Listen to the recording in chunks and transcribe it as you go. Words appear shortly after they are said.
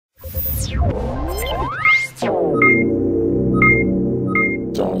Hey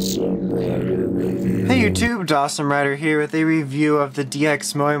YouTube, Dawson Rider here with a review of the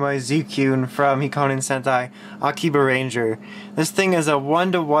DX Moe Moe Z-Cune from Hikonen Sentai Akibaranger. This thing is a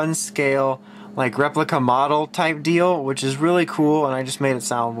 1-to-1 scale, like replica model type deal, which is really cool, and I just made it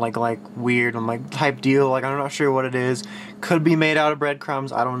sound like weird. I'm like, type deal, like I'm not sure what it is. Could be made out of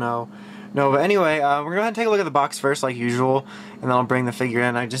breadcrumbs, I don't know. No, but anyway, we're gonna go ahead and take a look at the box first like usual, and then I'll bring the figure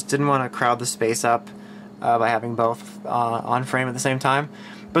in. I just didn't want to crowd the space up by having both on frame at the same time.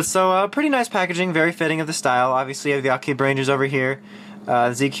 But so, pretty nice packaging, very fitting of the style. Obviously you have the Akibarangers over here.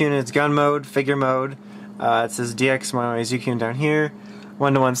 Z-Cune is gun mode, figure mode. It says DX Moe Moe Z-Cune down here.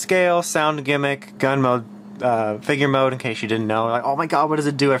 1-to-1 scale, sound gimmick, gun mode, figure mode, in case you didn't know. Like, oh my god, what does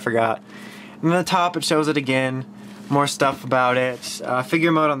it do? I forgot. And on the top it shows it again. More stuff about it. Figure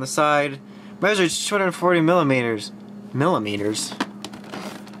mode on the side. Measures 240 millimeters. Millimeters?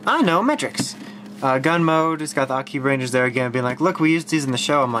 I know, metrics. Gun mode, it's got the Akibarangers there again, being like, look, we used these in the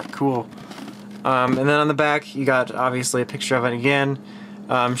show. I'm like, cool. And then on the back, you got obviously a picture of it again.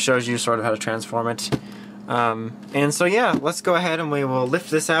 Shows you sort of how to transform it. And so yeah, let's go ahead and we will lift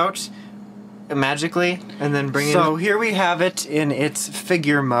this out magically and then bring it in. So here we have it in its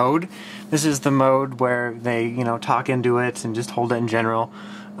figure mode. This is the mode where they, you know, talk into it and just hold it in general.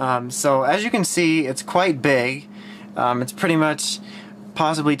 So as you can see, it's quite big. It's pretty much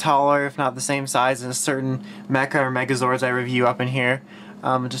possibly taller, if not the same size as certain mecha or megazords I review up in here.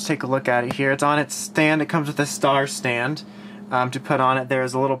 Just take a look at it here. It's on its stand. It comes with a star stand to put on it.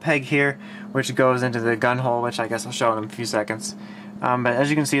 There's a little peg here which goes into the gun hole, which I guess I'll show in a few seconds. But as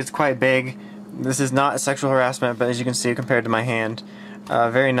you can see, it's quite big. This is not sexual harassment, but as you can see compared to my hand,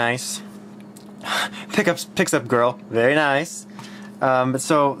 very nice. Picks up girl, very nice. But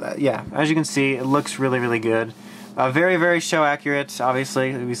so yeah, as you can see, it looks really, really good. Very, very show accurate,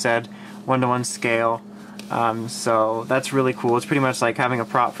 obviously, like we said, 1-to-1 scale. So that's really cool. It's pretty much like having a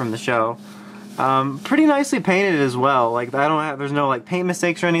prop from the show. Pretty nicely painted as well. Like there's no like paint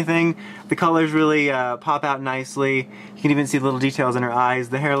mistakes or anything. The colors really pop out nicely. You can even see little details in her eyes.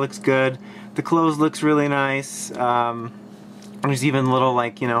 The hair looks good. The clothes looks really nice. There's even little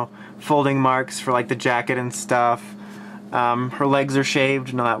like, you know, folding marks for like the jacket and stuff. Her legs are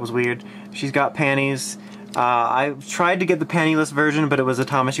shaved. No, that was weird. She's got panties. I tried to get the pantyless version, but it was a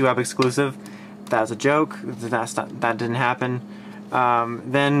Thomas Web exclusive. That was a joke. That didn't happen.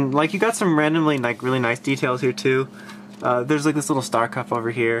 Then, like, you got some randomly, like, really nice details here, too. There's, like, this little star cuff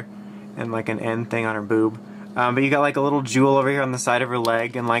over here, and, like, an end thing on her boob. But you got, like, a little jewel over here on the side of her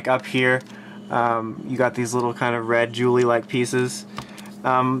leg, and, like, up here, you got these little kind of red jewelly-like pieces.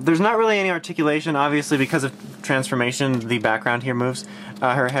 There's not really any articulation, obviously, because of transformation. The background here moves.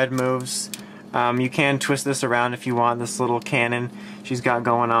 Her head moves. You can twist this around if you want, this little cannon she's got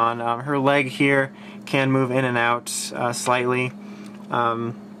going on. Her leg here can move in and out slightly.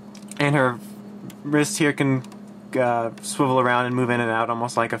 And her wrist here can swivel around and move in and out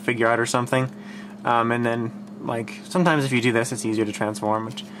almost like a figure art or something. And then, like, sometimes if you do this, it's easier to transform,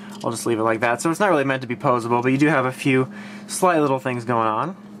 which I'll just leave it like that. So it's not really meant to be posable, but you do have a few slight little things going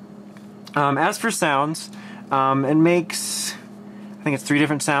on. As for sounds, it makes, I think it's 3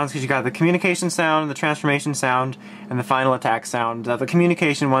 different sounds, because you got the communication sound, the transformation sound, and the final attack sound. The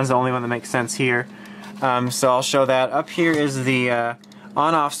communication one's the only one that makes sense here. So I'll show that. Up here is the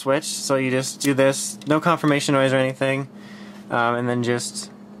on-off switch, so you just do this, no confirmation noise or anything, and then just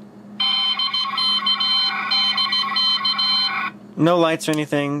no lights or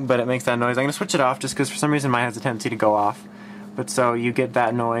anything, but it makes that noise. I'm going to switch it off just because for some reason mine has a tendency to go off. But so you get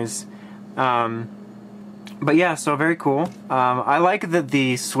that noise. But yeah, so very cool. I like that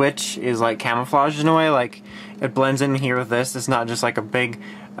the switch is like camouflaged in a way, like it blends in here with this. It's not just like a big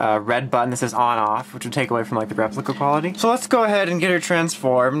red button that says on-off, which would take away from like the replica quality. So let's go ahead and get her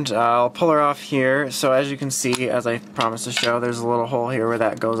transformed. I'll pull her off here. So as you can see, as I promised to show, there's a little hole here where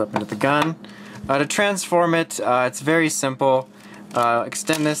that goes up into the gun. To transform it, it's very simple.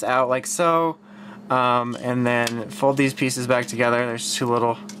 Extend this out like so, and then fold these pieces back together. There's 2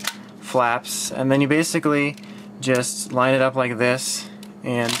 little flaps, and then you basically just line it up like this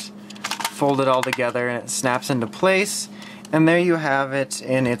and fold it all together, and it snaps into place, and there you have it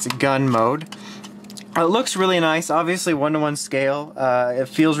in its gun mode. It looks really nice, obviously 1-to-1 scale. It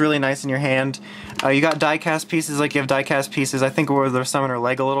feels really nice in your hand. You got die-cast pieces like you have die-cast pieces, I think, where there's some on her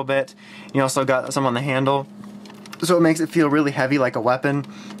leg a little bit. You also got some on the handle, so it makes it feel really heavy like a weapon.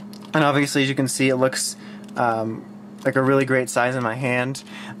 And obviously, as you can see, it looks like a really great size in my hand.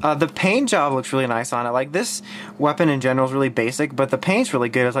 The paint job looks really nice on it. Like, this weapon in general is really basic, but the paint's really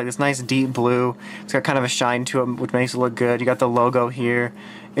good. It's like this nice deep blue. It's got kind of a shine to it, which makes it look good. You got the logo here.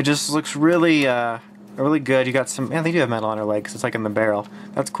 It just looks really really good. You got some, yeah, they do have metal on her legs. It's like in the barrel.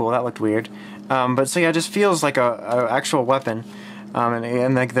 That's cool. That looked weird. But so yeah, it just feels like a actual weapon.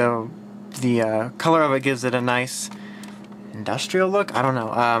 And like the color of it gives it a nice industrial look. I don't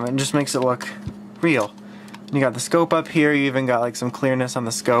know. It just makes it look real. You got the scope up here. You even got like some clearness on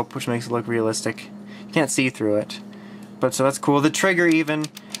the scope, which makes it look realistic. You can't see through it, but so that's cool. The trigger even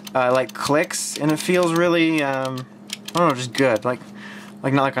like clicks, and it feels really I don't know, just good. Like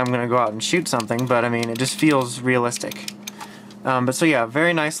not like I'm gonna go out and shoot something, but I mean it just feels realistic. But so yeah,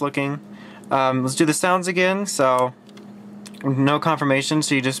 very nice looking. Let's do the sounds again. So no confirmation,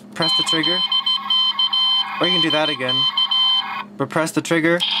 so you just press the trigger, or you can do that again. But press the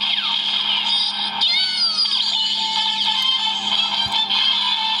trigger.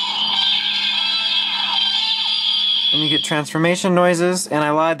 And you get transformation noises, and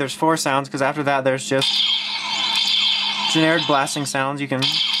I lied, there's 4 sounds, because after that there's just generic blasting sounds. You can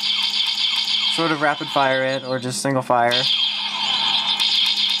sort of rapid fire it, or just single fire.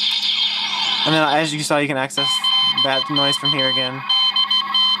 And then as you saw, you can access that noise from here again.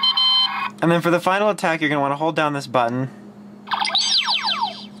 And then for the final attack, you're going to want to hold down this button,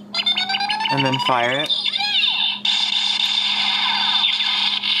 and then fire it.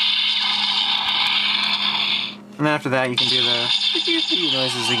 And then after that, you can do the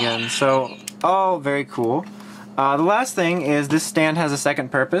noises again. So, all very cool. The last thing is this stand has a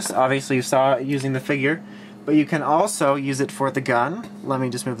second purpose. Obviously, you saw it using the figure, but you can also use it for the gun. Let me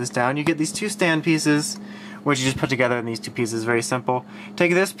just move this down. You get these 2 stand pieces, which you just put together in these 2 pieces. Very simple.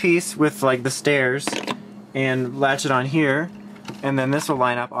 Take this piece with like the stairs and latch it on here, and then this will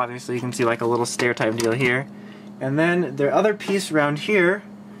line up. Obviously, you can see like a little stair type deal here. And then the other piece around here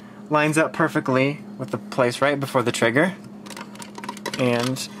lines up perfectly with the place right before the trigger,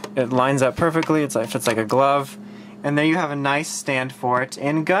 and it lines up perfectly. It's like, fits like a glove, and there you have a nice stand for it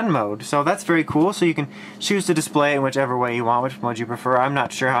in gun mode. So that's very cool. So you can choose to display it in whichever way you want, which mode you prefer. I'm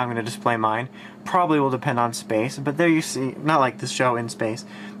not sure how I'm going to display mine. Probably will depend on space, but there you see, not like this show in space,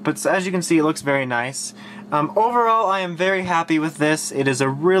 but as you can see, it looks very nice. Overall, I am very happy with this. It is a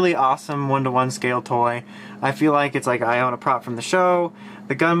really awesome 1-to-1 scale toy. I feel like it's like I own a prop from the show.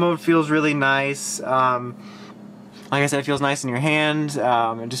 The gun mode feels really nice. Like I said, it feels nice in your hand.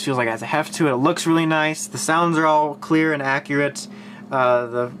 It just feels like it has a heft to it. It looks really nice. The sounds are all clear and accurate.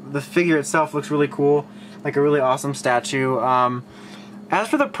 The figure itself looks really cool, like a really awesome statue. As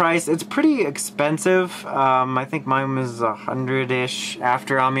for the price, it's pretty expensive. I think mine was $100-ish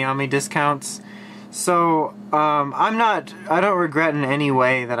after Ami discounts. So I don't regret in any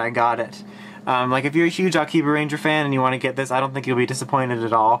way that I got it. Like if you're a huge Akibaranger fan and you want to get this, I don't think you'll be disappointed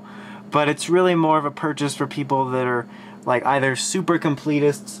at all. But it's really more of a purchase for people that are like either super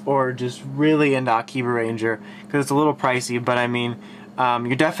completists or just really into Akibaranger, because it's a little pricey, but I mean,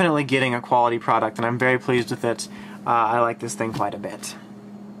 you're definitely getting a quality product, and I'm very pleased with it. I like this thing quite a bit.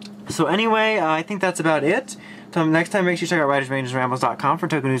 So anyway, I think that's about it. Until next time, make sure you check out WritersRangersRambles.com for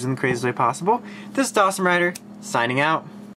token news in the craziest way possible. This is Dawson Ryder, signing out.